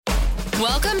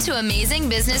Welcome to Amazing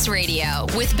Business Radio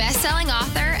with best-selling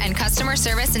author and customer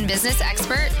service and business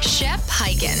expert, Shep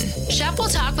Hyken. Shep will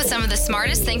talk with some of the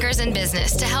smartest thinkers in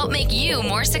business to help make you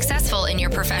more successful in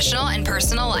your professional and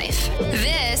personal life.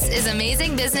 This is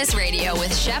Amazing Business Radio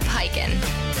with Shep Hyken.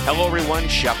 Hello, everyone.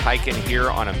 Shep Hyken here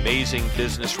on Amazing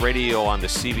Business Radio on the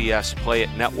CBS Play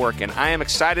It Network. And I am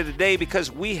excited today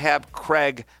because we have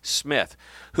Craig Smith,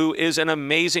 who is an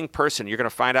amazing person. You're going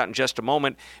to find out in just a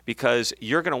moment because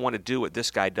you're going to want to do what this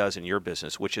guy does in your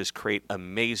business, which is create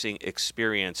amazing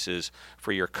experiences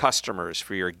for your customers,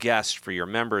 for your guests, for your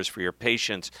members, for your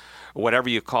patients, whatever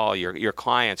you call your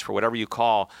clients, for whatever you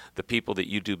call the people that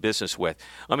you do business with.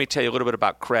 Let me tell you a little bit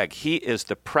about Craig. He is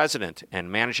the president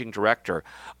and managing director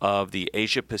of the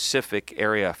Asia Pacific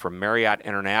area for Marriott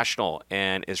International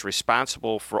and is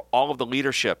responsible for all of the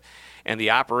leadership and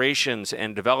the operations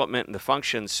and development and the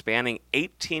functions spanning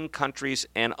 18 countries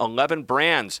and 11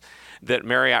 brands that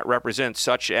Marriott represents,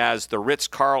 such as the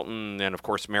Ritz-Carlton and, of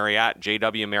course, Marriott,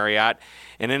 JW Marriott,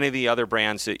 and any of the other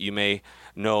brands that you may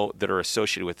know that are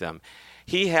associated with them.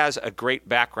 He has a great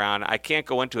background. I can't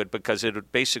go into it because it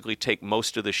would basically take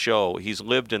most of the show. He's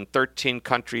lived in 13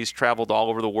 countries, traveled all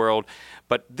over the world.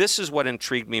 But this is what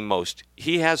intrigued me most.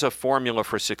 He has a formula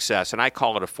for success, and I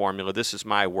call it a formula. This is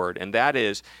my word, and that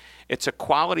is it's a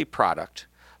quality product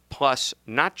plus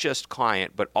not just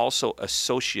client, but also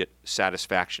associate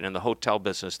satisfaction. In the hotel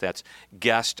business, that's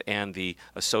guest and the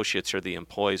associates or the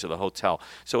employees of the hotel.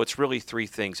 So it's really three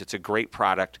things. It's a great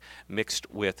product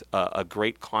mixed with a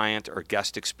great client or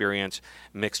guest experience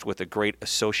mixed with a great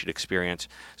associate experience.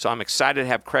 So I'm excited to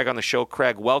have Craig on the show.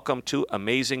 Craig, welcome to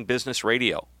Amazing Business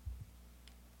Radio.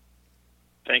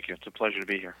 Thank you. It's a pleasure to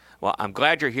be here. Well, I'm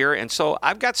glad you're here. And so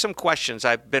I've got some questions.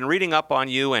 I've been reading up on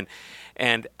you.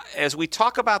 And as we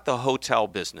talk about the hotel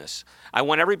business, I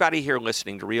want everybody here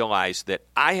listening to realize that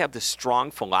I have the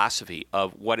strong philosophy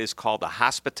of what is called the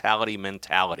hospitality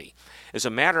mentality. As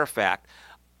a matter of fact,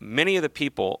 many of the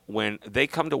people, when they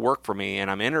come to work for me and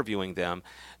I'm interviewing them,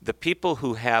 the people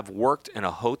who have worked in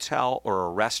a hotel or a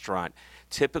restaurant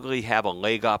typically have a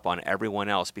leg up on everyone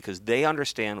else because they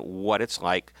understand what it's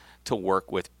like to work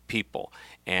with people.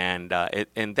 And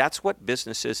that's what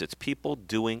business is. It's people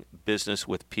doing business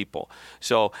with people.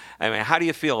 So, I mean, how do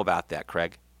you feel about that,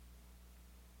 Craig?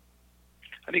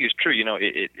 I think it's true. You know,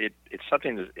 it's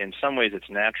something that in some ways it's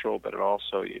natural, but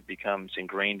it becomes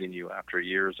ingrained in you after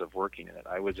years of working in it.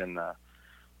 I was in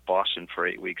Boston for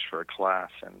 8 weeks for a class,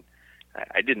 and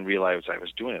I didn't realize I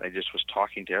was doing it. I just was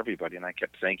talking to everybody, and I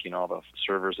kept thanking all the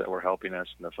servers that were helping us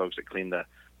and the folks that cleaned the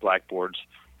blackboards.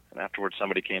 And afterwards,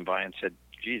 somebody came by and said,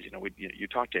 geez, you know, you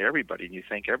talk to everybody and you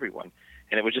thank everyone.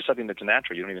 And it was just something that's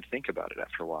natural. You don't even think about it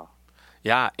after a while.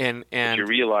 Yeah, and you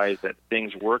realize that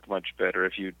things work much better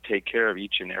if you take care of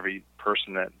each and every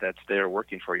person that's there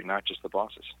working for you, not just the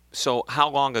bosses. So how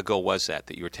long ago was that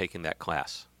you were taking that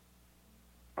class?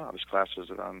 Oh, this class was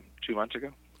 2 months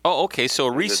ago. Oh, okay. So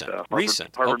recent.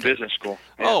 Harvard Okay. Business School.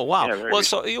 Yeah. Oh, wow.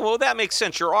 Yeah, well, that makes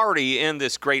sense. You're already in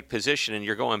this great position, and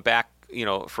you're going back, you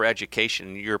know, for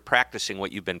education. You're practicing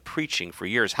what you've been preaching for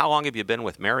years. How long have you been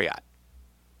with Marriott?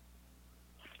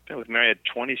 I've been with Marriott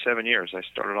 27 years. I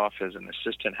started off as an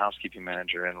assistant housekeeping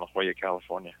manager in La Jolla,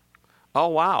 California. Oh,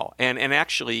 wow. And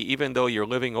actually, even though you're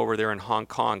living over there in Hong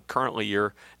Kong, currently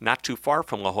you're not too far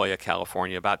from La Jolla,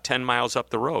 California, about 10 miles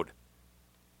up the road.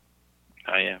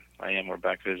 I am. We're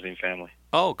back visiting family.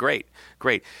 Oh, great.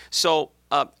 So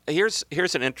here's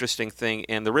an interesting thing,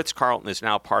 and the Ritz-Carlton is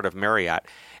now part of Marriott.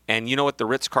 And you know what the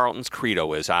Ritz-Carlton's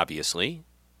credo is, obviously?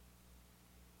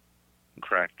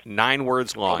 Correct. 9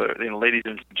 words long. Well, ladies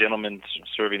and gentlemen,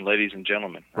 serving ladies and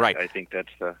gentlemen. Right. I think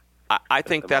that's the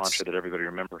mantra that everybody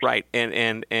remembers. Right.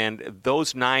 And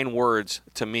those 9 words,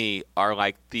 to me, are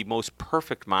like the most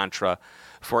perfect mantra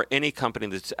for any company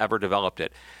that's ever developed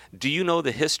it. Do you know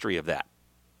the history of that?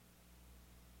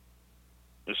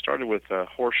 It started with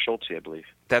Horst Schulze, I believe.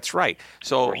 That's right.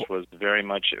 So Horst was very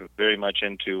much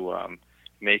into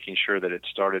making sure that it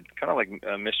started kind of like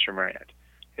Mr. Marriott.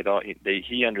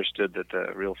 He understood that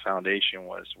the real foundation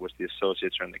was the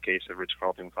associates, or in the case of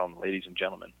Ritz-Carlton, we call them ladies and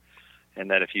gentlemen,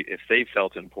 and that if they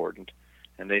felt important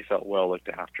and they felt well looked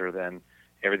after, then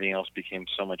everything else became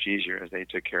so much easier as they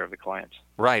took care of the clients.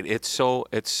 Right. It's so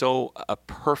a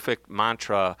perfect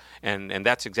mantra, and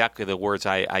that's exactly the words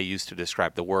I use to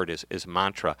describe. The word is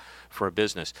mantra for a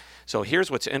business. So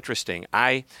here's what's interesting.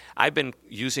 I've been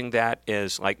using that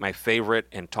as like my favorite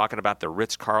and talking about the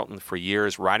Ritz-Carlton for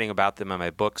years, writing about them in my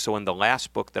book. So in the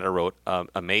last book that I wrote,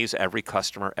 Amaze Every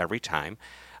Customer Every Time,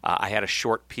 I had a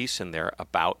short piece in there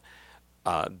about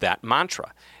that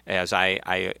mantra, as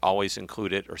I always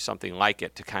include it or something like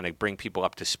it to kind of bring people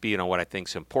up to speed on what I think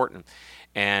is important.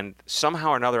 And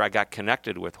somehow or another, I got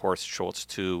connected with Horst Schulze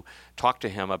to talk to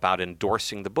him about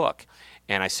endorsing the book.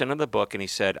 And I sent him the book, and he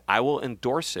said, I will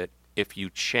endorse it if you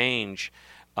change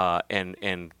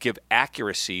and give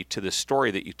accuracy to the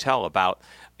story that you tell about,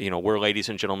 we're ladies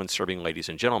and gentlemen serving ladies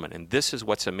and gentlemen. And this is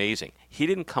what's amazing. He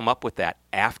didn't come up with that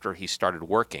after he started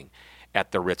working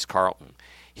at the Ritz-Carlton.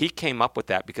 He came up with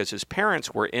that because his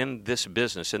parents were in this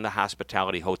business, in the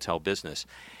hospitality hotel business,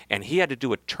 and he had to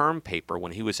do a term paper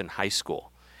when he was in high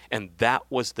school. And that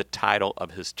was the title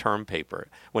of his term paper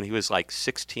when he was like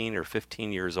 16 or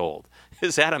 15 years old.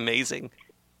 Is that amazing?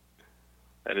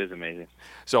 That is amazing.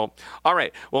 So, all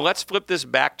right. Well, let's flip this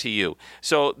back to you.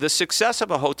 So the success of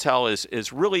a hotel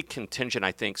is really contingent,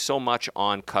 I think, so much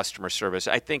on customer service.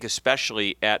 I think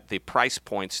especially at the price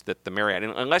points that the Marriott,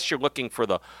 and unless you're looking for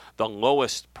the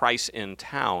lowest price in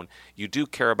town, you do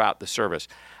care about the service.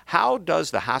 How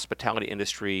does the hospitality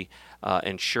industry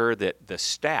ensure that the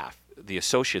staff, the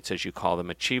associates as you call them,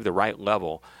 achieve the right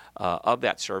level of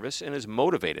that service and is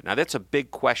motivated? Now, that's a big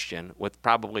question with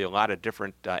probably a lot of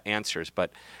different answers,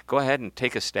 but go ahead and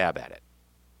take a stab at it.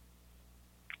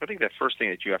 I think the first thing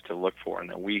that you have to look for, and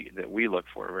that we look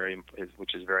for,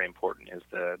 which is very important, is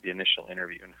the initial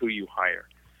interview and who you hire.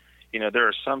 There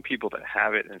are some people that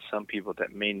have it and some people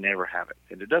that may never have it.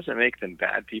 And it doesn't make them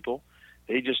bad people.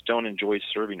 They just don't enjoy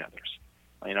serving others.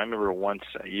 I remember once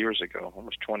years ago,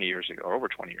 almost 20 years ago, or over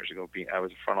 20 years ago, I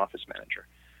was a front office manager.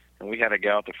 And we had a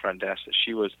gal at the front desk that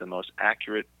she was the most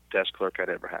accurate desk clerk I'd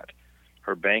ever had.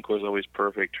 Her bank was always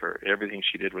perfect. Everything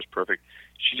she did was perfect.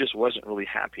 She just wasn't really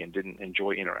happy and didn't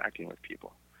enjoy interacting with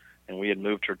people. And we had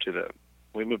moved her to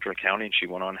accounting. She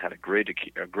went on and had a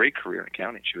great career in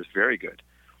accounting. She was very good.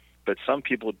 But some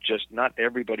people not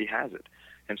everybody has it.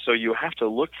 And so you have to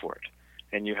look for it.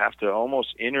 And you have to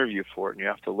almost interview for it, and you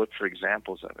have to look for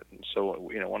examples of it. And so,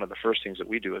 one of the first things that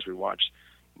we do is we watch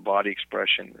body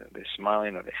expression. Are they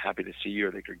smiling? Are they happy to see you?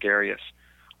 Are they gregarious?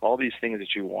 All these things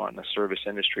that you want in the service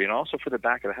industry, and also for the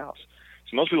back of the house.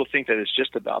 So most people think that it's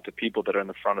just about the people that are in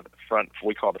the front,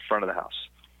 we call the front of the house,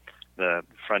 the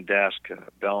front desk,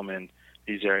 bellman,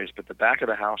 these areas. But the back of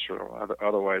the house, or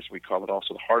otherwise we call it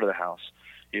also the heart of the house,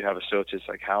 you have associates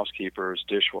like housekeepers,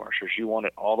 dishwashers. You want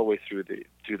it all the way through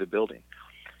the building.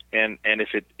 And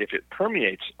if it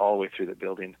permeates all the way through the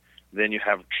building, then you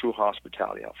have true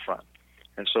hospitality out front.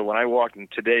 And so when I walk in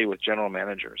today with general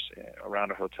managers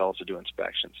around our hotels to do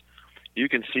inspections, you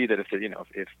can see that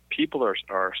if people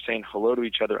are saying hello to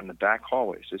each other in the back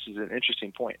hallways, this is an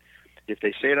interesting point. If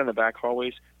they say it in the back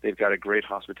hallways, they've got a great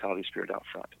hospitality spirit out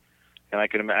front. And I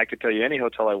could tell you any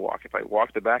hotel I walk, if I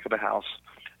walk the back of the house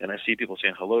and I see people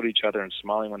saying hello to each other and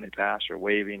smiling when they pass or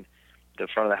waving, the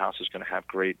front of the house is going to have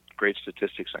great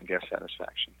statistics on guest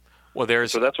satisfaction. Well,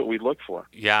 so that's what we look for.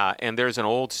 Yeah, and there's an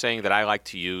old saying that I like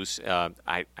to use.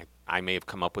 I may have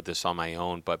come up with this on my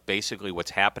own, but basically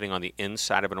what's happening on the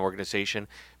inside of an organization,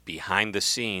 behind the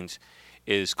scenes,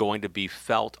 is going to be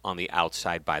felt on the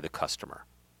outside by the customer.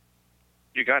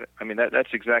 You got it.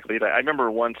 That's exactly it. I remember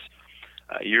once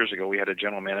years ago we had a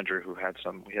general manager who had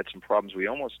some problems. We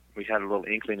had a little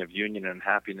inkling of union and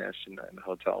happiness in the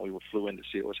hotel. We flew in to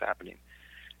see what was happening,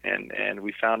 and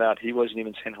we found out he wasn't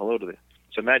even saying hello to the.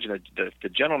 So imagine the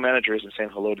general manager isn't saying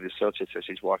hello to the associates as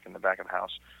he's walking in the back of the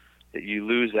house. That you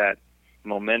lose that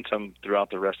momentum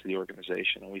throughout the rest of the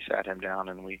organization. And we sat him down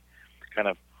and we kind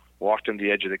of walked him to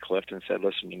the edge of the cliff and said,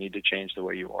 "Listen, you need to change the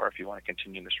way you are if you want to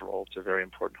continue in this role. It's a very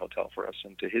important hotel for us."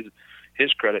 And to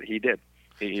his credit, he did.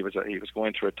 He was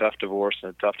going through a tough divorce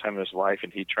and a tough time in his life,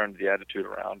 and he turned the attitude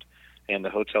around, and the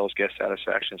hotel's guest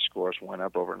satisfaction scores went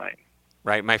up overnight.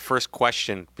 Right. My first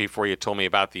question before you told me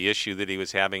about the issue that he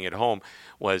was having at home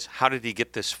was, how did he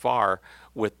get this far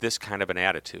with this kind of an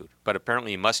attitude? But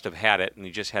apparently he must have had it, and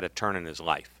he just had a turn in his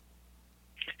life.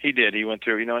 He did. He went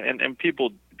through, and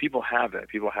people have that.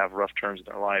 People have rough turns in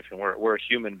their life, and we're a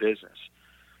human business.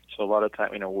 So a lot of time,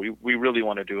 we really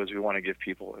want to do is we want to give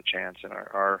people a chance. And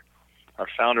our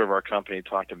founder of our company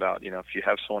talked about, if you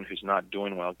have someone who's not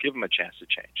doing well, give them a chance to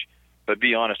change. But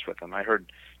be honest with them. I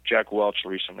heard Jack Welch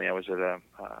recently. I was at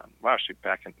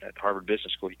back at Harvard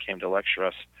Business School. He came to lecture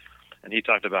us, and he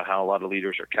talked about how a lot of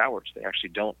leaders are cowards. They actually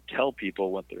don't tell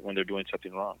people when they're doing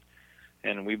something wrong.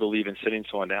 And we believe in sitting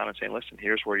someone down and saying, "Listen,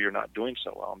 here's where you're not doing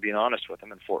so well," and being honest with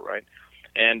them and forthright,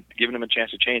 and giving them a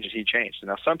chance to change. And he changed. And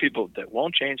now some people that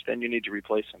won't change, then you need to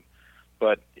replace them.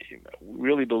 But we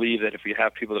really believe that if you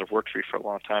have people that have worked for you for a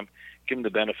long time, give them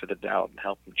the benefit of the doubt and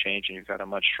help them change, and you've got a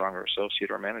much stronger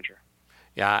associate or manager.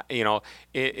 Yeah,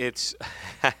 it's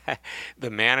the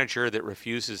manager that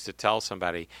refuses to tell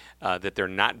somebody that they're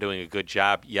not doing a good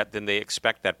job, yet then they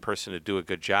expect that person to do a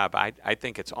good job. I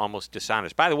think it's almost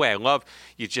dishonest. By the way, I love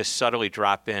you just subtly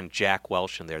drop in Jack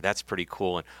Welch in there. That's pretty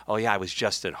cool. And, oh, yeah, I was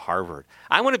just at Harvard.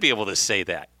 I want to be able to say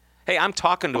that. Hey, I'm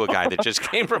talking to a guy that just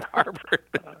came from Harvard.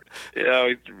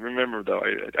 Yeah, remember, though,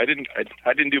 I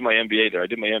didn't do my MBA there. I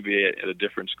did my MBA at a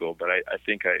different school, but I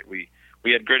think we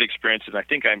had great experiences. And I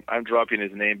think I'm dropping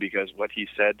his name because what he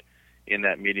said in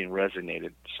that meeting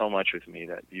resonated so much with me,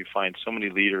 that you find so many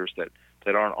leaders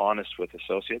that aren't honest with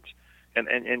associates,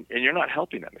 and you're not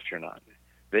helping them if you're not.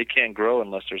 They can't grow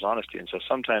unless there's honesty. And so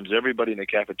sometimes everybody in the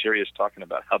cafeteria is talking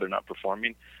about how they're not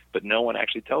performing, but no one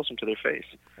actually tells them to their face.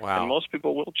 Wow. And most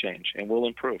people will change and will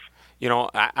improve.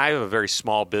 I have a very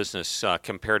small business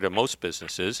compared to most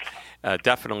businesses.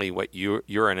 Definitely what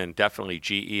you're in, and definitely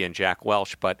GE and Jack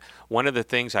Welch. But one of the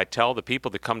things I tell the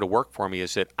people that come to work for me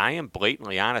is that I am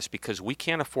blatantly honest, because we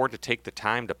can't afford to take the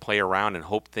time to play around and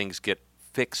hope things get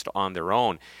fixed on their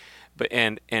own. But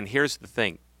and here's the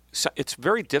thing. So it's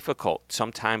very difficult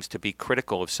sometimes to be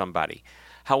critical of somebody.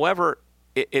 However,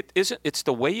 it's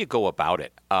the way you go about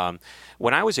it.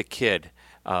 When I was a kid,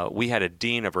 we had a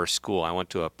dean of our school. I went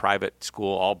to a private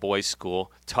school, all-boys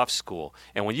school, tough school.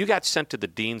 And when you got sent to the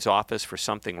dean's office for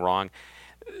something wrong,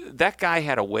 that guy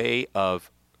had a way of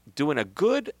doing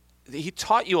he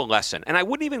taught you a lesson. And I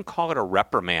wouldn't even call it a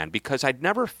reprimand, because I'd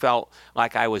never felt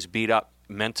like I was beat up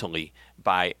mentally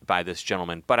by this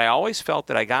gentleman. But I always felt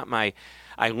that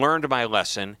I learned my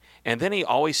lesson, and then he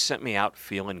always sent me out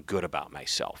feeling good about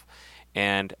myself.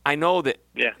 And I know that,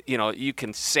 you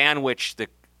can sandwich the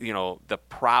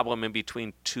problem in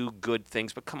between two good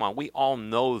things, but come on, we all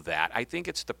know that. I think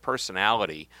it's the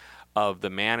personality of the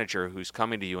manager who's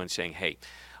coming to you and saying, hey,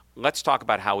 let's talk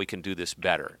about how we can do this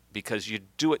better, because you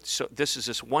do it. So this is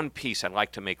this one piece I'd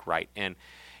like to make right. And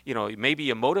maybe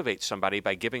you motivate somebody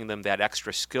by giving them that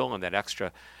extra skill and that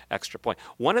extra point.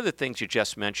 One of the things you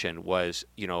just mentioned was,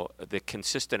 the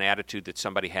consistent attitude that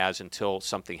somebody has until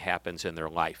something happens in their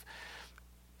life.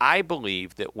 I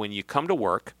believe that when you come to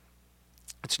work,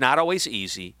 it's not always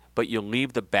easy, but you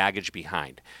leave the baggage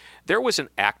behind. There was an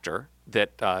actor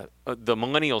that the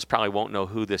millennials probably won't know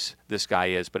who this guy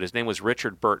is, but his name was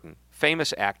Richard Burton.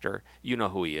 Famous actor, you know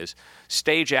who he is.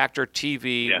 Stage actor,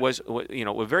 TV, was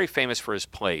very famous for his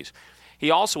plays.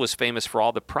 He also was famous for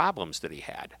all the problems that he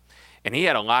had. And he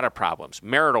had a lot of problems,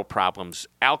 marital problems,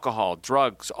 alcohol,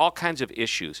 drugs, all kinds of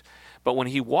issues. But when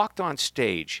he walked on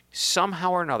stage,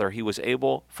 somehow or another, he was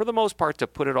able, for the most part, to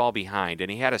put it all behind.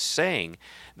 And he had a saying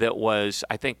that was,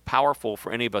 I think, powerful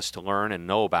for any of us to learn and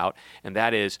know about, and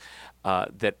that is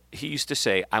that he used to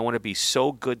say, I want to be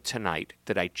so good tonight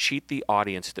that I cheat the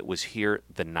audience that was here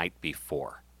the night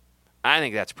before. I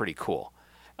think that's pretty cool.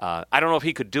 I don't know if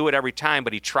he could do it every time,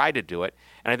 but he tried to do it.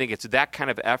 And I think it's that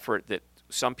kind of effort that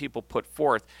some people put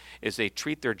forth, is they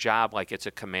treat their job like it's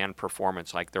a command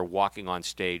performance, like they're walking on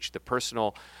stage. The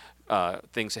personal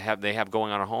things they have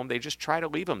going on at home, they just try to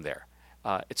leave them there.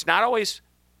 It's not always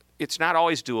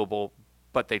doable,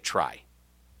 but they try.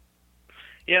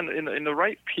 Yeah, and the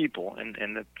right people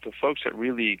and the folks that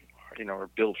really are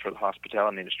built for the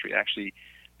hospitality industry, actually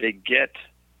they get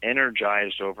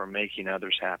energized over making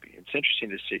others happy. It's interesting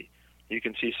to see. You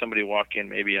can see somebody walk in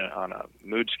maybe on a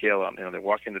mood scale. They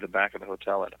walk into the back of the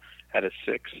hotel at a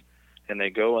 6, and they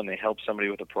go and they help somebody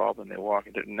with a problem. They walk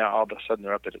into, now all of a sudden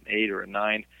they're up at an 8 or a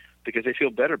 9 because they feel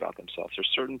better about themselves. There's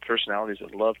certain personalities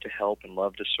that love to help and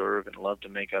love to serve and love to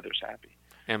make others happy.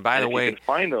 And by the way, if you can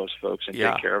find those folks and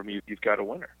take care of them, you've got a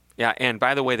winner. Yeah, and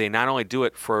by the way, they not only do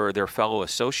it for their fellow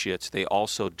associates, they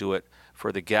also do it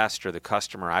for the guest or the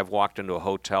customer. I've walked into a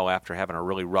hotel after having a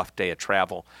really rough day of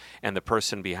travel, and the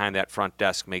person behind that front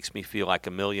desk makes me feel like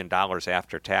 $1 million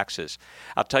after taxes.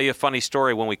 I'll tell you a funny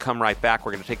story when we come right back.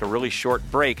 We're going to take a really short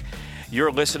break.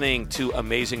 You're listening to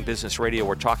Amazing Business Radio.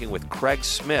 We're talking with Craig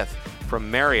Smith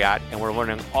from Marriott, and we're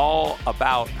learning all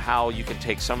about how you can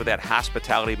take some of that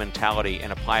hospitality mentality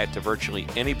and apply it to virtually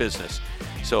any business.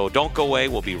 So don't go away.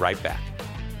 We'll be right back.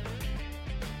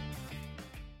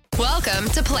 Welcome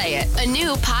to Play It, a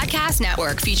new podcast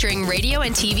network featuring radio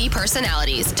and TV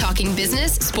personalities talking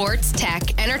business, sports,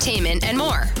 tech, entertainment, and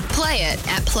more. Play it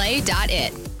at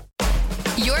play.it.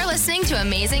 You're listening to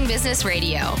Amazing Business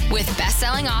Radio with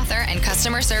best-selling author and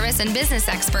customer service and business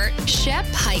expert, Shep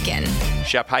Hyken.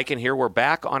 Shep Hyken here. We're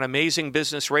back on Amazing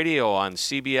Business Radio on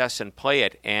CBS and Play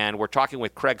It, and we're talking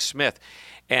with Craig Smith.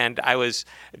 And I was,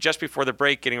 just before the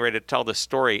break, getting ready to tell the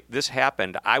story. This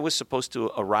happened. I was supposed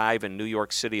to arrive in New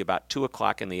York City about 2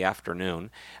 o'clock in the afternoon.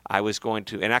 I was going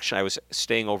to, and actually I was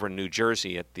staying over in New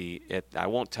Jersey at I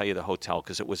won't tell you the hotel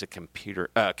because it was a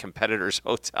competitor's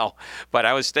hotel, but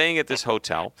I was staying at this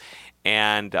hotel.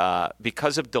 And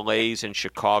because of delays in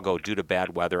Chicago due to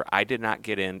bad weather, I did not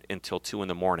get in until 2 in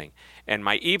the morning. And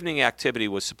my evening activity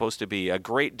was supposed to be a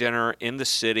great dinner in the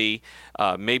city,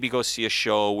 maybe go see a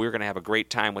show. We were going to have a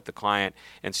great time with the client.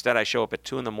 Instead, I show up at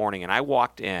 2 in the morning, and I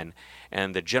walked in,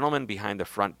 and the gentleman behind the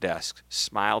front desk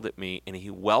smiled at me, and he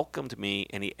welcomed me,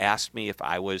 and he asked me if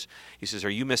I was, he says, "Are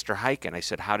you Mr. Hyken?" I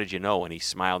said, "How did you know?" And he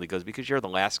smiled. He goes, "Because you're the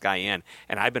last guy in,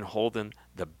 and I've been holding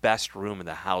the best room in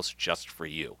the house just for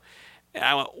you." And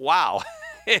I went, wow.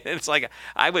 It's like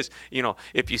I was,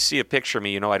 if you see a picture of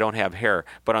me, I don't have hair.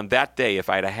 But on that day, if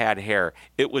I'd have had hair,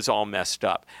 it was all messed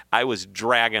up. I was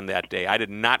dragging that day. I did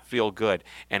not feel good.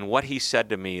 And what he said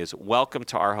to me is, "Welcome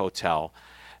to our hotel.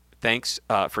 Thanks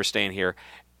for staying here.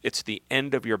 It's the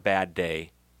end of your bad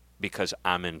day because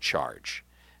I'm in charge."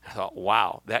 I thought,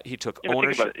 wow, that he took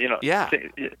ownership. Think about it, yeah.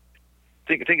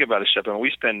 Think about it, Shep. I mean,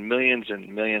 we spend millions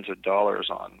and millions of dollars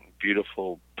on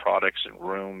beautiful products and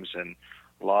rooms and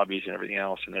lobbies and everything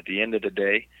else. And at the end of the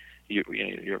day,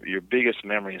 your biggest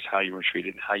memory is how you were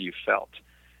treated and how you felt.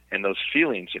 And those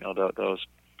feelings, those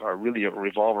are really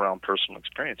revolve around personal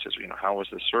experiences. How was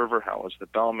the server? How was the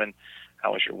bellman?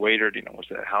 How was your waiter? Was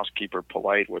the housekeeper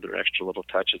polite? Were there extra little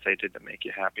touches they did to make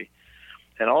you happy?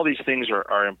 And all these things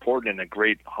are important in a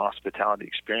great hospitality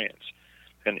experience.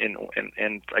 And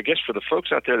I guess for the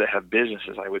folks out there that have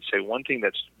businesses, I would say one thing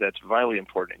that's vitally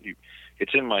important.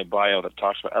 It's in my bio that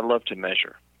talks about. I love to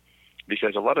measure,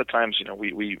 because a lot of times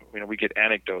we get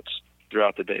anecdotes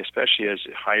throughout the day, especially as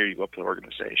higher you go up the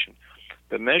organization.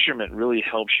 But measurement really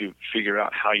helps you figure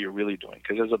out how you're really doing.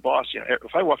 Because as a boss,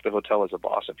 if I walk the hotel as a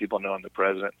boss and people know I'm the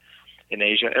president in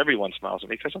Asia, everyone smiles at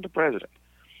me because I'm the president.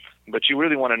 But you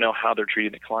really want to know how they're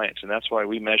treating the clients, and that's why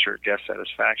we measure guest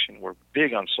satisfaction. We're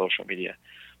big on social media.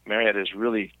 Marriott has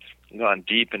really gone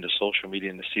deep into social media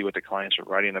and to see what the clients are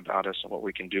writing about us and what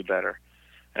we can do better.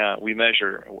 We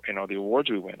measure, the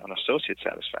awards we win on associate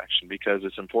satisfaction, because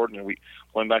it's important. And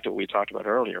going back to what we talked about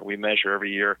earlier, we measure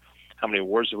every year how many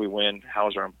awards do we win, how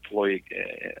is our employee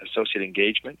associate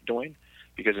engagement doing,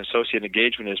 because associate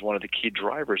engagement is one of the key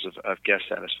drivers of guest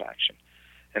satisfaction.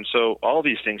 And so all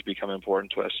these things become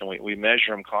important to us, and we measure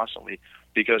them constantly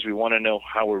because we want to know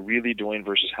how we're really doing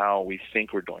versus how we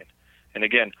think we're doing. And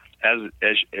again,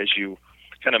 as you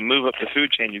kind of move up the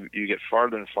food chain, you get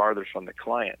farther and farther from the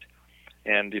client.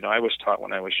 And I was taught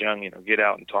when I was young, get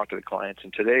out and talk to the clients.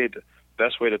 And today, the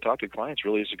best way to talk to clients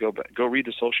really is to go read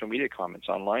the social media comments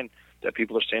online that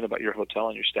people are saying about your hotel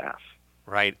and your staff.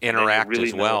 Right, interact really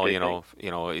as well.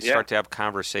 You start to have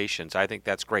conversations. I think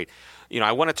that's great.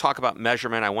 I want to talk about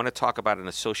measurement. I want to talk about an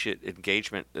associate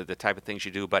engagement, the type of things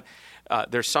you do. But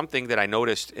there's something that I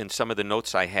noticed in some of the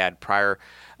notes I had prior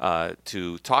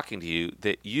to talking to you,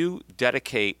 that you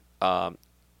dedicate.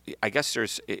 I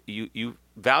guess you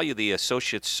value the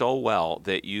associates so well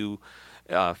that you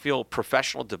feel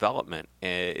professional development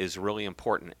is really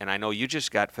important. And I know you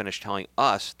just got finished telling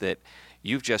us that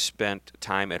you've just spent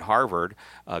time at Harvard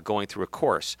going through a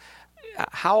course.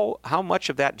 How much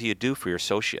of that do you do for your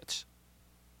associates?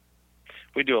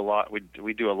 We do a lot.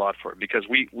 We do a lot for it because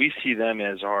we see them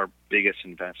as our biggest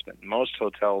investment. Most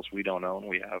hotels we don't own.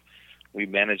 We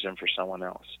manage them for someone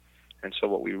else. And so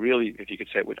what we really, if you could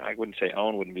say, I wouldn't say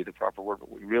own, wouldn't be the proper word, but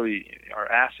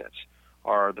our assets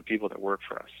are the people that work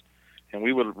for us. And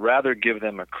we would rather give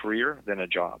them a career than a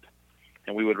job.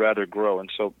 And we would rather grow.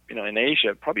 And so, in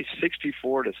Asia, probably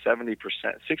 65 to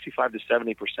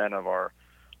 70% of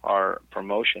our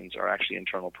promotions are actually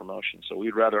internal promotions. So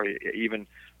we'd rather even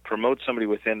promote somebody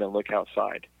within than look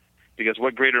outside. Because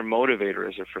what greater motivator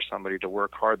is it for somebody to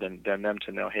work hard than them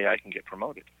to know, hey, I can get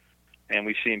promoted? And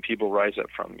we've seen people rise up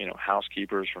from,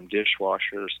 housekeepers, from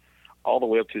dishwashers, all the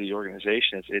way up to the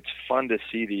organization. It's fun to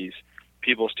see these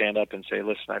people stand up and say,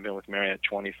 listen, I've been with Marriott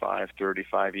 25,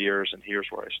 35 years, and here's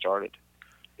where I started.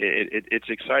 It's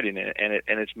exciting, and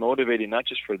it's motivating not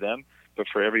just for them, but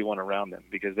for everyone around them,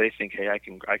 because they think, hey, I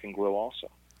can grow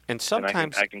also. And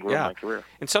sometimes I can grow my career.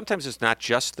 And sometimes it's not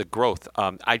just the growth.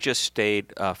 I just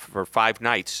stayed for 5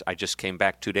 nights. I just came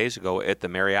back 2 days ago at the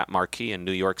Marriott Marquis in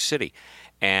New York City.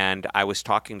 And I was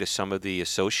talking to some of the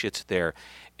associates there,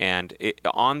 and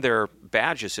on their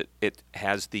badges, it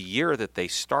has the year that they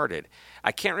started.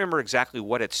 I can't remember exactly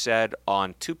what it said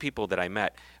on 2 people that I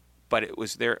met, but it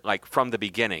was there like from the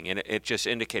beginning, and it just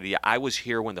indicated, I was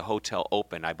here when the hotel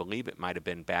opened. I believe it might have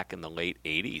been back in the late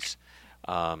 80s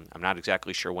I'm not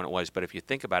exactly sure when it was, but if you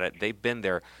think about it, they've been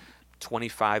there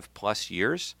 25 plus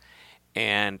years.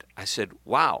 And I said,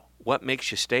 wow, what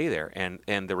makes you stay there?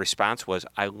 And the response was,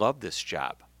 I love this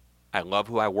job. I love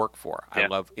who I work for. Yeah. I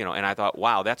love, and I thought,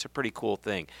 wow, that's a pretty cool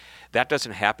thing. That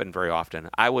doesn't happen very often.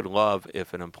 I would love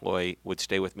if an employee would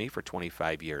stay with me for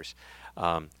 25 years.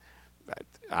 I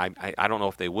don't know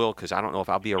if they will, because I don't know if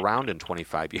I'll be around in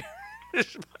 25 years.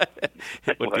 But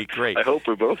it would be great. I hope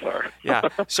we both are. Yeah.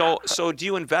 So do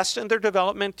you invest in their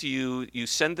development? Do you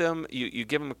send them? You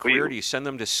give them a career? Do you send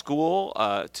them to school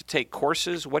to take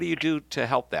courses? What do you do to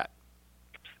help that?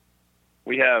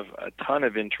 We have a ton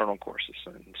of internal courses,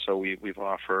 and so we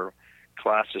offer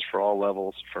classes for all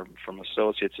levels, from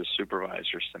associates to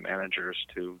supervisors to managers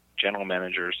to general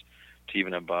managers to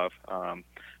even above,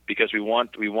 because we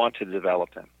want to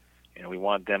develop them. We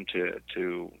want them to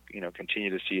continue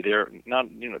to see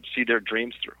see their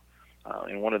dreams through.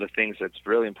 And one of the things that's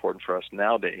really important for us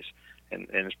nowadays, and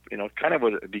kind of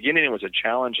at the beginning it was a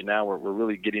challenge, and now we're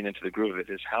really getting into the groove of it,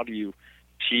 is how do you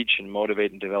teach and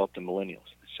motivate and develop the millennials?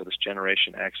 So this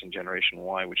Generation X and Generation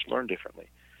Y, which learn differently.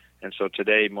 And so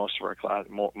today, most of our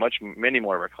many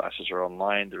more of our classes are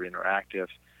online. They're interactive.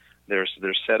 They're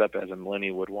set up as a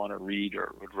millennial would want to read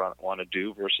or would want to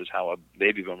do, versus how a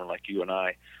baby boomer like you and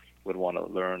I would want to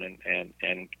learn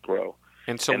and grow.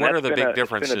 And so, what are the big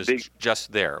differences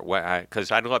just there?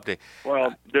 Because I'd love to.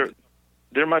 Well,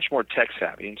 they're much more tech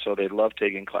savvy, and so they love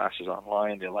taking classes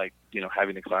online. They like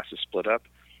having the classes split up.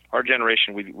 Our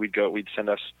generation, we'd send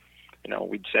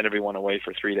everyone away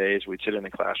for 3 days. We'd sit in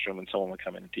the classroom, and someone would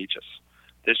come in and teach us.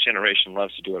 This generation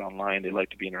loves to do it online. They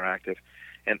like to be interactive,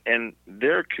 and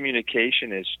their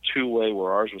communication is two-way,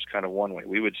 where ours was kind of one-way.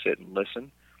 We would sit and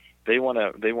listen. They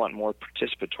want more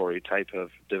participatory type of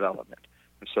development,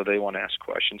 and so they want to ask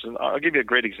questions. And I'll give you a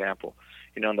great example.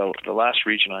 In the last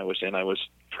region I was in, I was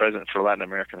president for Latin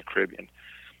America and the Caribbean.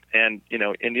 And,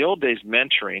 in the old days,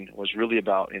 mentoring was really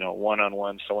about,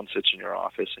 one-on-one. Someone sits in your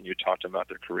office and you talk to them about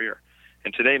their career.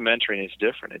 And today, mentoring is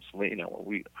different. It's,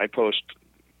 I post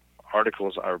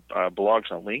articles or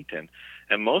blogs on LinkedIn,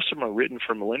 and most of them are written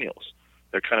for millennials.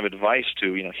 They're kind of advice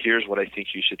to, here's what I think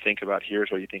you should think about.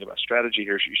 Here's what you think about strategy.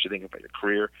 Here's what you should think about your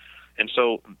career. And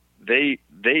so they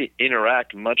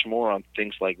interact much more on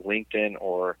things like LinkedIn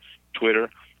or Twitter.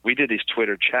 We did these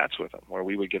Twitter chats with them, where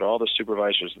we would get all the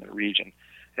supervisors in the region,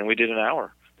 and we did an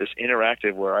hour, this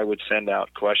interactive, where I would send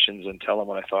out questions and tell them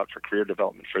what I thought for career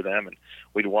development for them, and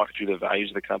we'd walk through the values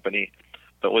of the company.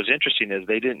 But what's interesting is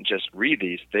they didn't just read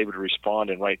these; they would respond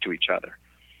and write to each other.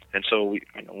 And so,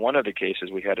 one of the cases,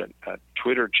 we had a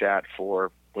Twitter chat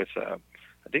with I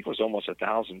think it was almost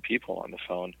 1,000 people on the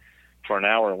phone for an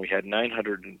hour, and we had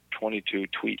 922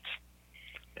 tweets.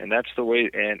 And that's the way,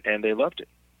 and they loved it.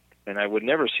 And I would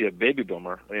never see a baby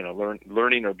boomer,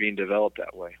 learning or being developed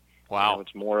that way. Wow.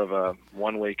 It's more of a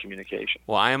one-way communication.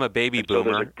 Well, I am a baby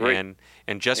boomer, and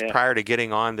just prior to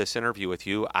getting on this interview with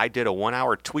you, I did a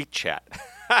 1-hour tweet chat.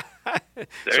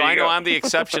 So I know I'm the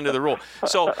exception to the rule.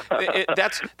 So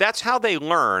that's how they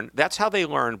learn. That's how they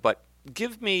learn. But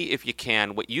give me, if you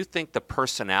can, what you think the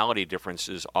personality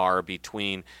differences are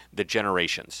between the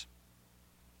generations.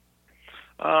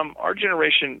 Our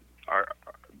generation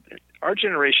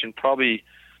probably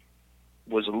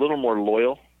was a little more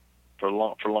loyal for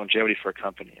longevity for a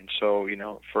company, and so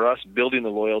for us, building the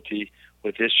loyalty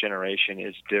with this generation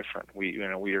is different.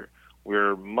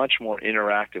 We're much more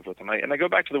interactive with them, and I go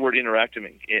back to the word interactive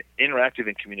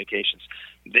in communications.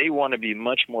 They want to be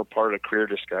much more part of career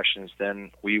discussions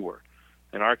than we were.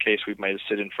 In our case, we might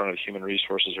sit in front of human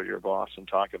resources or your boss and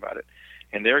talk about it.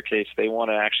 In their case, they want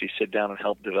to actually sit down and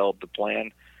help develop the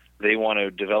plan. They want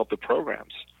to develop the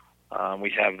programs.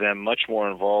 We have them much more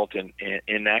involved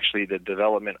in actually the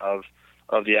development of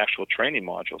the actual training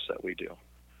modules that we do.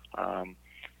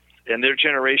 And their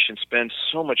generation spends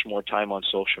so much more time on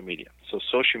social media. So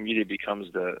social media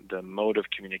becomes the mode of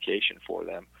communication for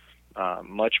them,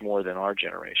 much more than our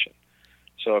generation.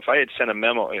 So if I had sent a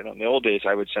memo, in the old days,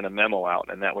 I would send a memo out,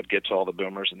 and that would get to all the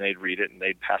boomers, and they'd read it, and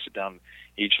they'd pass it down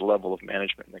each level of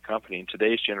management in the company. In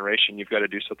today's generation, you've got to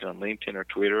do something on LinkedIn or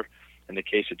Twitter. In the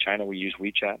case of China, we use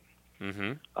WeChat.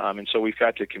 Mm-hmm. And so we've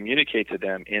got to communicate to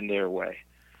them in their way.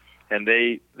 And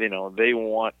they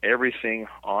want everything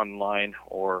online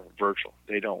or virtual.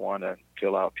 They don't want to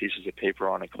fill out pieces of paper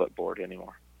on a clipboard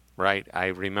anymore. Right. I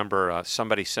remember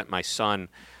somebody sent my son,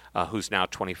 who's now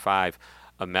 25,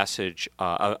 a message,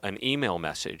 an email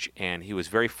message, and he was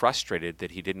very frustrated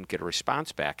that he didn't get a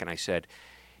response back. And I said,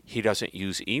 he doesn't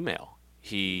use email.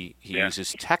 He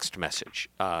uses text message.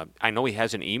 I know he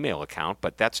has an email account,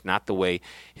 but that's not the way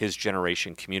his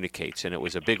generation communicates. And it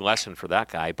was a big lesson for that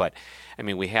guy. But, I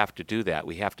mean, we have to do that.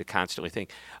 We have to constantly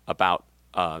think about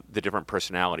the different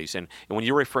personalities. And when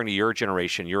you're referring to your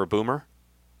generation, you're a boomer?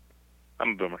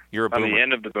 I'm a boomer. You're a boomer. I'm the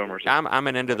end of the boomers. I'm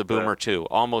an end of the boomer too,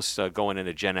 almost going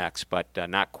into Gen X, but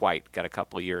not quite. Got a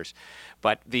couple of years.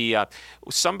 But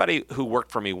somebody who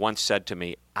worked for me once said to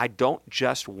me, "I don't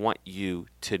just want you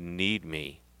to need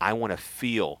me. I want to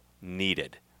feel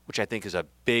needed," which I think is a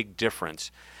big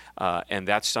difference, and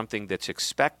that's something that's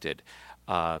expected.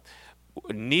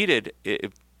 Needed,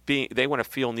 they want to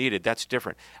feel needed. That's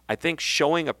different. I think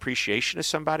showing appreciation to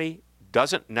somebody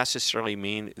doesn't necessarily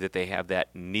mean that they have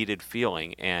that needed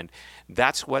feeling. And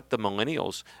that's what the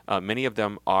millennials, many of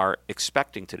them, are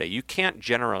expecting today. You can't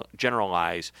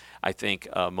generalize, I think,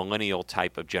 a millennial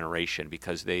type of generation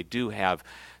because they do have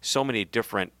so many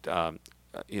different,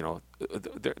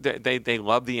 they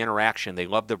love the interaction. They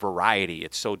love the variety.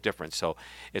 It's so different, so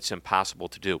it's impossible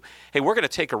to do. Hey, we're going to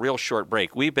take a real short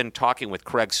break. We've been talking with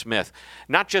Craig Smith,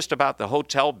 not just about the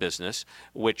hotel business,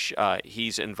 which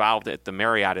he's involved at the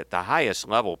Marriott at the highest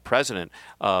level, president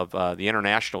of the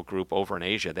international group over in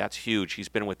Asia. That's huge. He's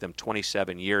been with them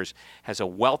 27 years, has a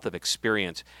wealth of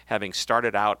experience, having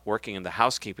started out working in the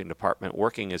housekeeping department,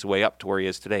 working his way up to where he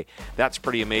is today. That's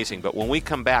pretty amazing. But when we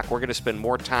come back, we're going to spend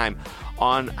more time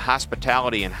on hospitality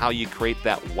and how you create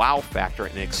that wow factor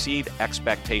and exceed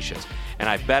expectations. And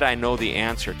I bet I know the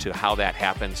answer to how that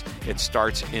happens. It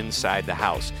starts inside the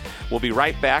house. We'll be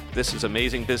right back. This is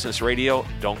Amazing Business Radio.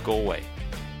 Don't go away.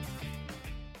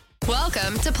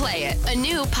 Welcome to Play It, a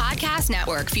new podcast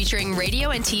network featuring radio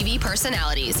and TV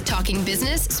personalities talking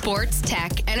business, sports,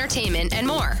 tech, entertainment, and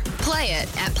more. Play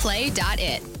it at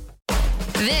play.it.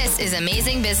 This is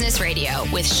Amazing Business Radio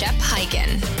with Shep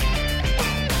Hyken.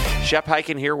 Shep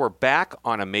Hyken here. We're back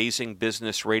on Amazing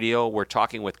Business Radio. We're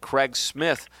talking with Craig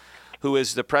Smith, who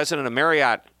is the president of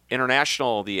Marriott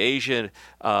International, the Asia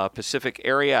Pacific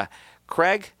area.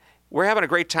 Craig, we're having a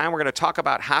great time. We're going to talk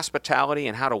about hospitality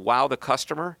and how to wow the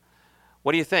customer.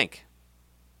 What do you think?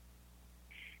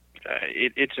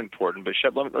 It's important, but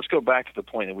Shep, let's go back to the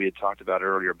point that we had talked about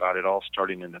earlier about it all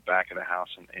starting in the back of the house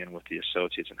and with the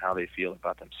associates and how they feel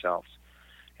about themselves.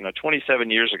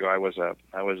 27 years ago, I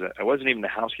wasn't even the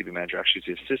housekeeping manager. Actually,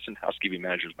 the assistant housekeeping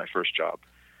manager was my first job.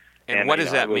 And what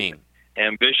does that mean?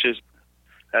 Ambitious.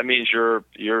 That means you're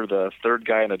the third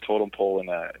guy in a totem pole in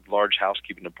a large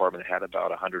housekeeping department that had about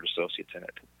 100 associates in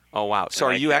it. Oh wow! So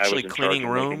are you actually cleaning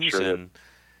rooms?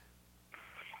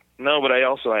 No, but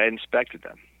I inspected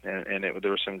them, and there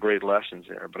were some great lessons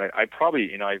there. But I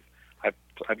probably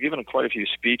I've given quite a few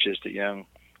speeches to young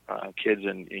kids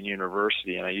in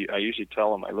university, and I usually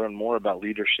tell them I learned more about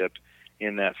leadership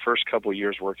in that first couple of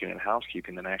years working in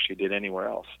housekeeping than I actually did anywhere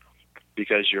else,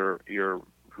 because you're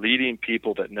leading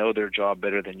people that know their job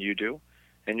better than you do,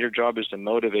 and your job is to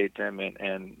motivate them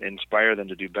and inspire them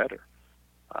to do better.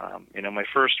 When I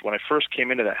first came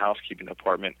into that housekeeping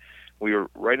department, we were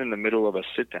right in the middle of a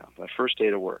sit down, my first day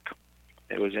to work.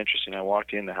 It was interesting. I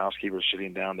walked in, the housekeepers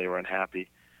sitting down, they were unhappy,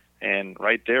 and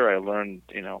right there I learned,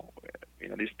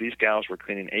 these gals were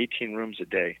cleaning 18 rooms a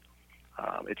day.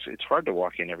 It's hard to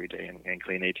walk in every day and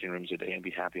clean 18 rooms a day and be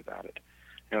happy about it.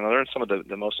 And I learned some of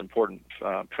the most important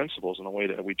principles in the way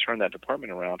that we turned that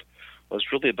department around was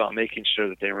really about making sure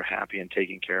that they were happy and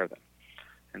taking care of them.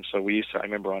 And so I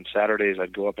remember on Saturdays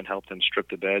I'd go up and help them strip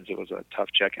the beds. It was a tough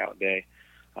checkout day.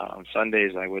 On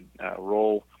Sundays I would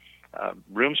roll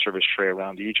room service tray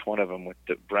around each one of them with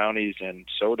the brownies and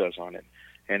sodas on it.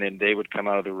 And then they would come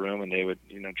out of the room and they would,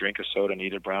 drink a soda and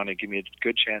eat a brownie, give me a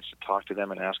good chance to talk to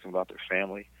them and ask them about their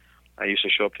family. I used to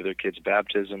show up to their kids'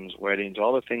 baptisms, weddings,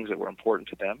 all the things that were important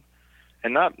to them.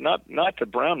 And not to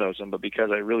brown nose them, but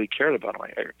because I really cared about them.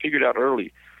 I figured out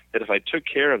early that if I took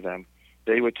care of them,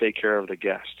 they would take care of the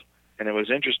guest. And it was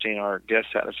interesting, our guest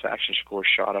satisfaction score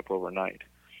shot up overnight.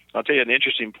 I'll tell you an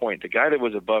interesting point. The guy that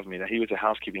was above me, he was a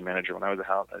housekeeping manager when I was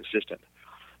an assistant.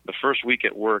 The first week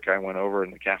at work, I went over in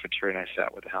the cafeteria and I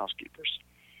sat with the housekeepers.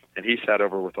 And he sat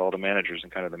over with all the managers in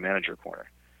kind of the manager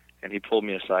corner. And he pulled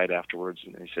me aside afterwards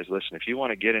and he says, listen, if you want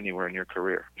to get anywhere in your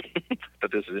career,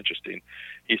 but this is interesting,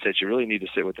 he said, you really need to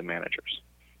sit with the managers.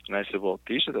 And I said, well,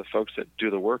 these are the folks that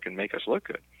do the work and make us look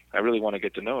good. I really want to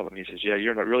get to know them. He says, yeah,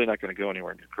 you're really not going to go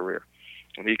anywhere in your career.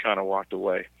 And he kind of walked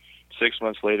away. 6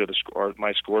 months later,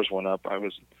 my scores went up. I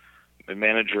was the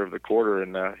manager of the quarter,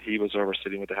 and he was over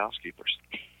sitting with the housekeepers.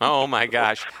 Oh, my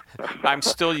gosh. I'm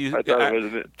still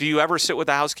do you ever sit with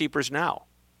the housekeepers now?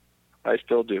 I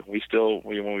still do.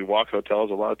 When we walk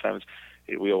hotels, a lot of times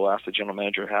we will ask the general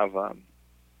manager, have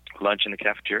lunch in the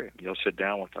cafeteria. You'll sit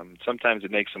down with them. Sometimes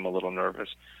it makes them a little nervous,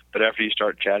 but after you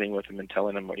start chatting with them and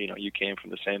telling them, you came from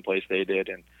the same place they did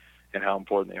and how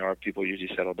important they are, people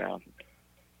usually settle down.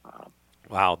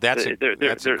 Wow, that's a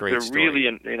great story. They're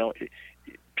really,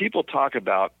 people talk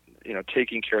about,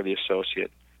 taking care of the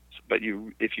associate, but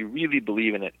if you really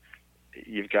believe in it,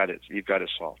 you've got it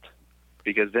solved.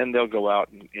 Because then they'll go out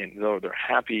and they're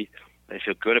happy, they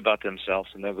feel good about themselves,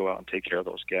 and they'll go out and take care of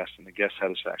those guests. And the guest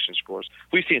satisfaction scores,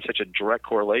 we've seen such a direct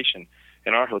correlation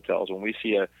in our hotels. When we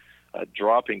see a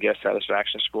drop in guest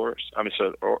satisfaction scores,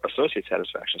 or associate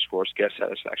satisfaction scores, guest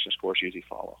satisfaction scores usually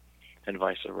follow, and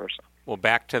vice versa. Well,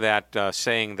 back to that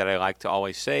saying that I like to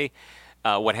always say,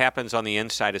 what happens on the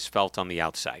inside is felt on the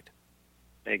outside.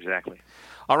 Exactly.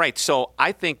 All right, so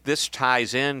I think this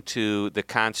ties into the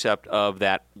concept of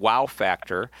that wow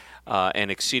factor and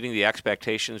exceeding the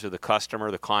expectations of the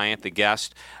customer, the client, the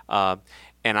guest. And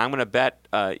I'm going to bet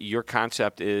your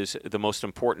concept is the most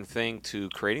important thing to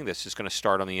creating this is going to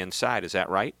start on the inside. Is that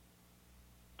right?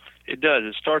 It does.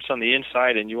 It starts on the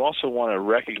inside, and you also want to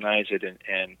recognize it,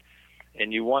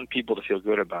 and you want people to feel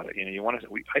good about it.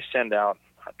 I send out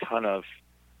a ton of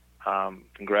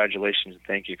congratulations and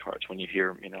thank you cards when you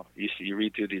hear, you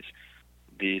read through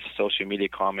these social media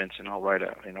comments, and I'll write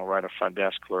a front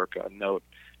desk clerk a note,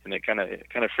 and it kind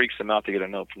of freaks them out to get a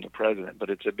note from the president,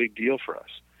 but it's a big deal for us.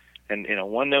 And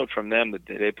one note from them that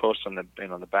they post on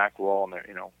the back wall and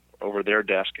they're over their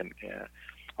desk, and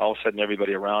all of a sudden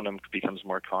everybody around them becomes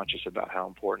more conscious about how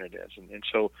important it is. And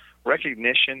so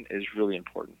recognition is really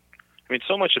important.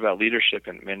 So much about leadership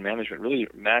and management really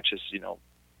matches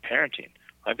parenting.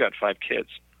 I've got 5 kids,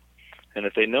 and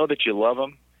if they know that you love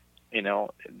them,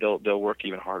 they'll work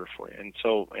even harder for you. And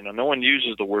so, no one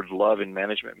uses the word love in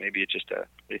management. Maybe it's just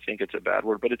they think it's a bad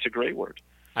word, but it's a great word.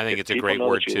 I think it's a great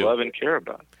word too. If people know that you love and care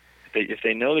about them, if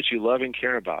they know that you love and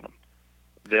care about them,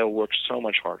 they'll work so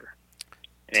much harder.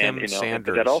 Tim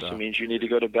Sanders. That also means you need to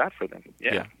go to bat for them.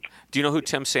 Yeah. Do you know who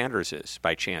Tim Sanders is,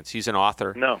 by chance? He's an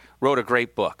author. No. Wrote a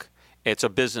great book. It's a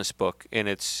business book, and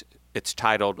it's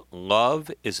titled "Love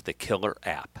is the Killer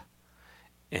App."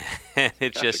 And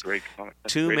it's That's just a great comment.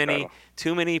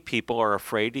 too many people are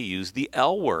afraid to use the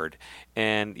L word,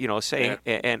 and say.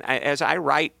 Yeah. And as I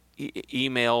write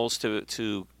emails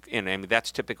to and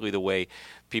that's typically the way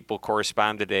people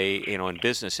correspond today. In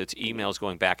business, it's emails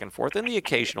going back and forth, and the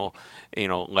occasional,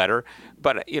 letter.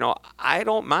 But I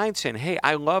don't mind saying, "Hey,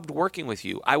 I loved working with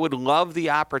you. I would love the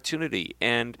opportunity."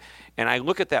 And I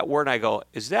look at that word and I go,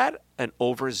 "Is that an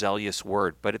overzealous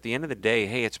word?" But at the end of the day,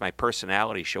 hey, it's my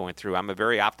personality showing through. I'm a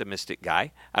very optimistic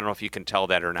guy. I don't know if you can tell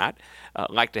that or not.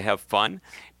 Like to have fun,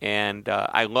 and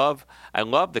I love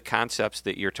the concepts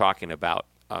that you're talking about.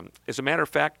 As a matter of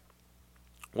fact,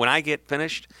 when I get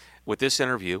finished with this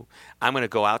interview, I'm going to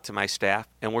go out to my staff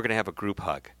and we're going to have a group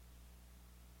hug.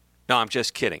 No, I'm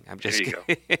just kidding. I'm just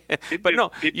kidding. But no,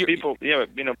 people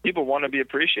want to be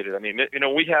appreciated.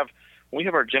 We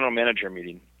have our general manager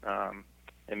meeting, and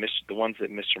the ones that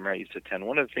Mr. Mayor used to attend.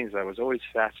 One of the things I was always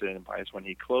fascinated by is when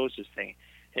he closed his thing,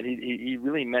 and he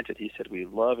really meant it. He said, "We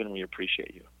love and we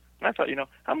appreciate you." And I thought,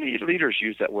 how many leaders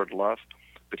use that word love?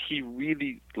 But he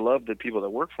really loved the people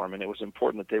that worked for him, and it was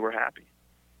important that they were happy,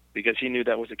 because he knew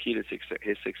that was the key to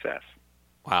his success.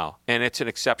 Wow. And it's an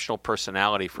exceptional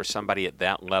personality for somebody at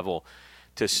that level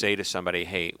to say to somebody,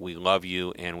 "Hey, we love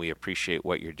you and we appreciate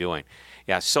what you're doing."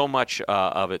 Yeah, so much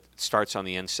of it starts on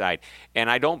the inside. And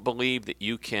I don't believe that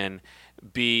you can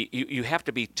you have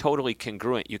to be totally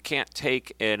congruent. You can't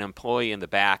take an employee in the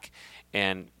back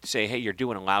and say, "Hey, you're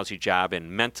doing a lousy job,"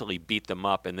 and mentally beat them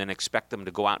up and then expect them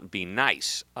to go out and be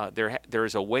nice. There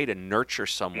is a way to nurture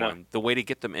someone, the way to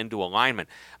get them into alignment.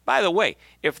 By the way,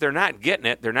 if they're not getting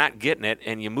it, they're not getting it,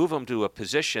 and you move them to a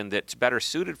position that's better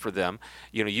suited for them.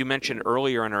 You mentioned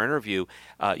earlier in our interview,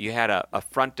 you had a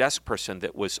front desk person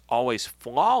that was always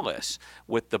flawless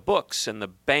with the books and the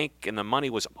bank, and the money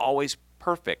was always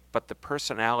perfect, but the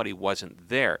personality wasn't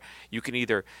there. You can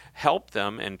either help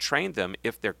them and train them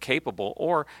if they're capable,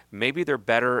 or maybe they're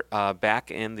better back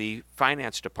in the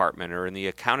finance department or in the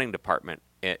accounting department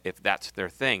if that's their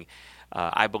thing.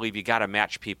 I believe you got to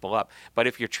match people up. But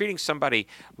if you're treating somebody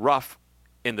rough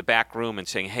in the back room and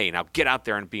saying, "Hey, now get out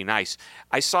there and be nice."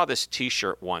 I saw this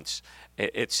T-shirt once.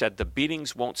 It said, "The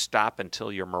beatings won't stop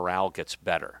until your morale gets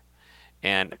better."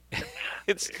 And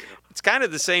it's kind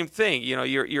of the same thing.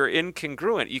 You're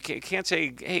incongruent. You can't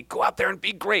say, "Hey, go out there and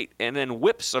be great," and then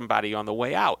whip somebody on the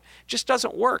way out. It just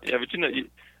doesn't work. Yeah,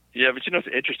 but what's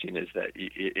interesting is that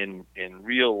in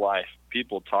real life,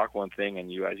 people talk one thing,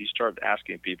 and as you start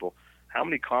asking people, how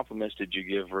many compliments did you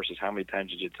give versus how many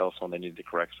times did you tell someone they needed to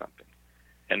correct something?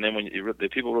 And then when the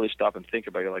people really stop and think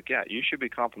about it, you're like, yeah, you should be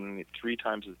complimenting me 3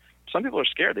 times. Some people are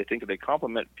scared. They think if they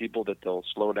compliment people that they'll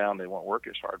slow down, they won't work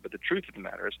as hard. But the truth of the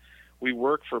matter is we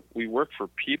work for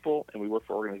people and we work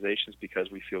for organizations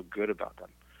because we feel good about them.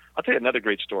 I'll tell you another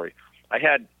great story. I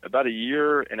had about 1.5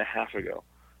 years ago,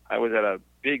 I was at a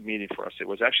big meeting for us. It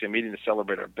was actually a meeting to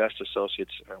celebrate our best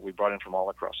associates we brought in from all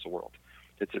across the world.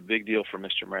 It's a big deal for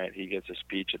Mr. Marriott. He gets a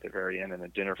speech at the very end and a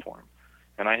dinner for him.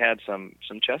 And I had some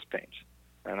chest pains.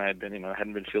 And I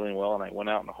hadn't been feeling well, and I went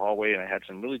out in the hallway, and I had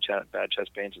some really bad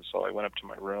chest pains, and so I went up to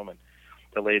my room and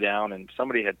to lay down, and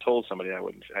somebody had told somebody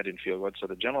I didn't feel good, so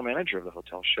the general manager of the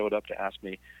hotel showed up to ask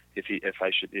me if he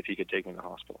could take me to the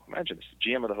hospital. Imagine this,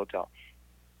 the GM of the hotel.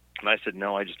 And I said,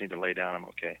 no, I just need to lay down, I'm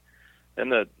okay.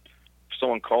 Then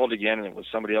someone called again, and it was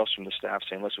somebody else from the staff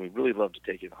saying, listen, we'd really love to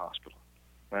take you to the hospital.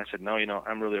 And I said, no,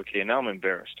 I'm really okay, and now I'm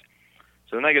embarrassed.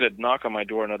 So then I get a knock on my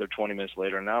door another 20 minutes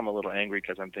later, and now I'm a little angry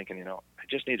because I'm thinking, I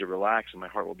just need to relax and my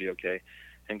heart will be okay.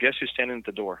 And guess who's standing at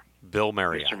the door? Bill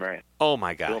Marriott. Mr. Marriott. Oh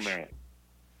my gosh. Bill Marriott.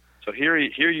 So here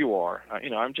you are.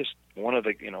 I'm just one of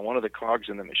the cogs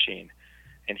in the machine,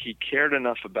 and he cared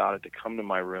enough about it to come to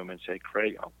my room and say,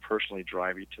 Craig, I'll personally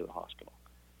drive you to the hospital.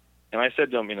 And I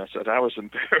said to him, so I was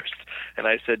embarrassed, and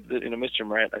I said, Mr.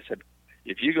 Marriott, I said,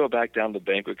 if you go back down to the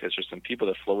banquet, because there's some people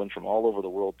that flow in from all over the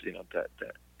world, that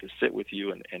to sit with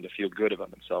you and to feel good about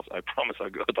themselves, I promise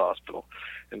I'll go to the hospital.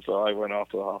 And so I went off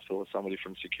to the hospital with somebody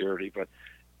from security. But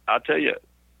I'll tell you,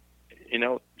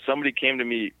 somebody came to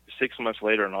me 6 months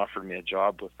later and offered me a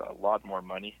job with a lot more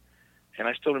money, and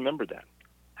I still remember that.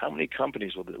 How many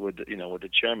companies would the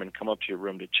chairman come up to your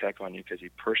room to check on you because he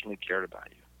personally cared about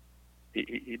you?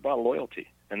 He bought loyalty,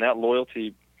 and that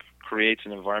loyalty creates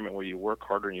an environment where you work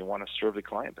harder and you want to serve the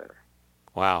client better.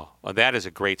 Wow. Well, that is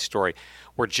a great story.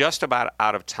 We're just about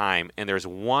out of time, and there's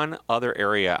one other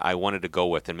area I wanted to go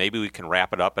with, and maybe we can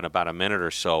wrap it up in about a minute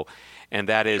or so, and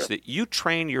that is that you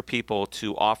train your people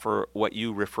to offer what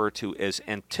you refer to as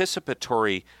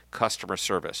anticipatory customer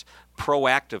service,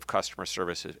 proactive customer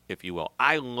service, if you will.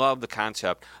 I love the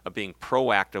concept of being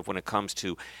proactive when it comes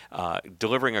to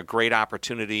delivering a great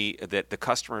opportunity that the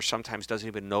customer sometimes doesn't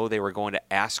even know they were going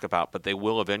to ask about, but they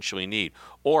will eventually need,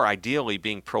 or ideally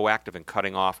being proactive and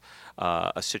cutting off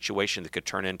a situation that could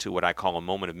turn into what I call a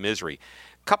moment of misery.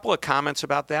 A couple of comments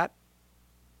about that?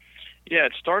 Yeah,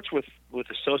 it starts with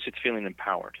associates feeling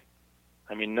empowered.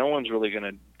 I mean, no one's really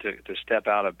going to step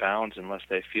out of bounds unless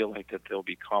they feel like that they'll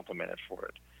be complimented for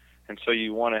it. And so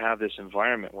you want to have this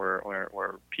environment where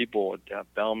people, a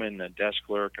bellman, a desk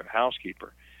clerk, a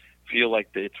housekeeper, feel like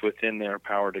it's within their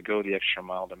power to go the extra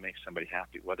mile to make somebody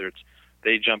happy, whether it's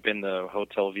they jump in the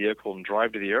hotel vehicle and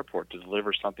drive to the airport to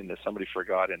deliver something that somebody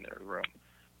forgot in their room,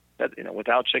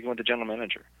 without checking with the general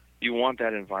manager. You want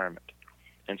that environment.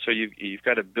 And so you've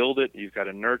got to build it, you've got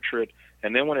to nurture it,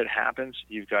 and then when it happens,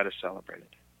 you've got to celebrate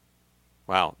it.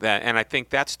 Wow. And I think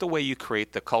that's the way you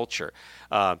create the culture.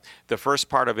 The first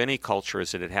part of any culture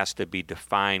is that it has to be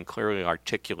defined, clearly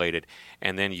articulated,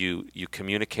 and then you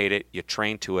communicate it, you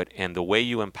train to it, and the way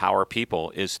you empower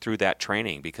people is through that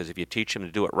training, because if you teach them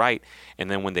to do it right, and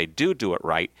then when they do it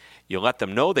right, you let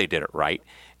them know they did it right,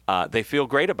 they feel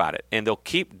great about it, and they'll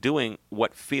keep doing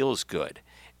what feels good.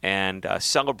 And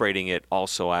celebrating it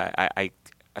also, I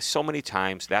so many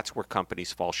times that's where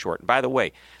companies fall short. And by the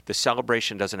way, the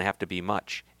celebration doesn't have to be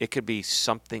much. It could be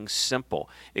something simple.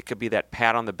 It could be that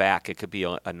pat on the back. It could be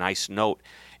a nice note.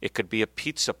 It could be a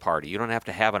pizza party. You don't have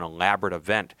to have an elaborate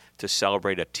event to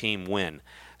celebrate a team win.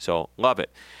 So love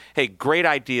it. Hey, great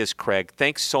ideas, Craig.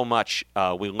 Thanks so much.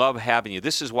 We love having you.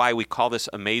 This is why we call this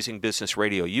Amazing Business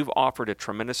Radio. You've offered a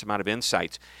tremendous amount of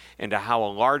insights into how a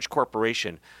large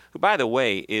corporation, who, by the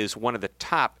way, is one of the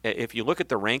top, if you look at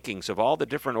the rankings of all the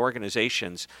different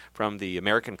organizations from the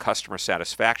American Customer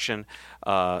Satisfaction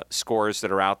scores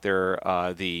that are out there,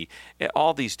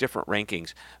 all these different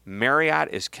rankings, Marriott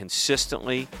is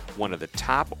consistently one of the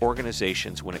top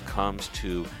organizations when it comes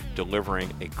to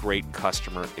delivering a great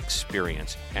customer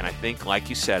experience. And I think, like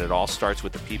you said, it all starts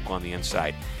with the people on the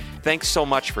inside. Thanks so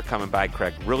much for coming by,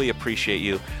 Craig. Really appreciate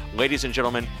you. Ladies and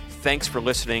gentlemen, thanks for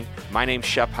listening. My name's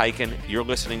Shep Hyken. You're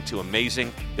listening to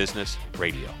Amazing Business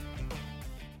Radio.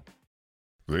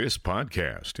 This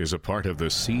podcast is a part of the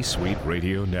C-Suite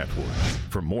Radio Network.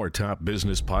 For more top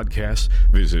business podcasts,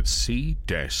 visit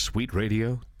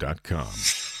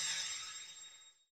c-suiteradio.com.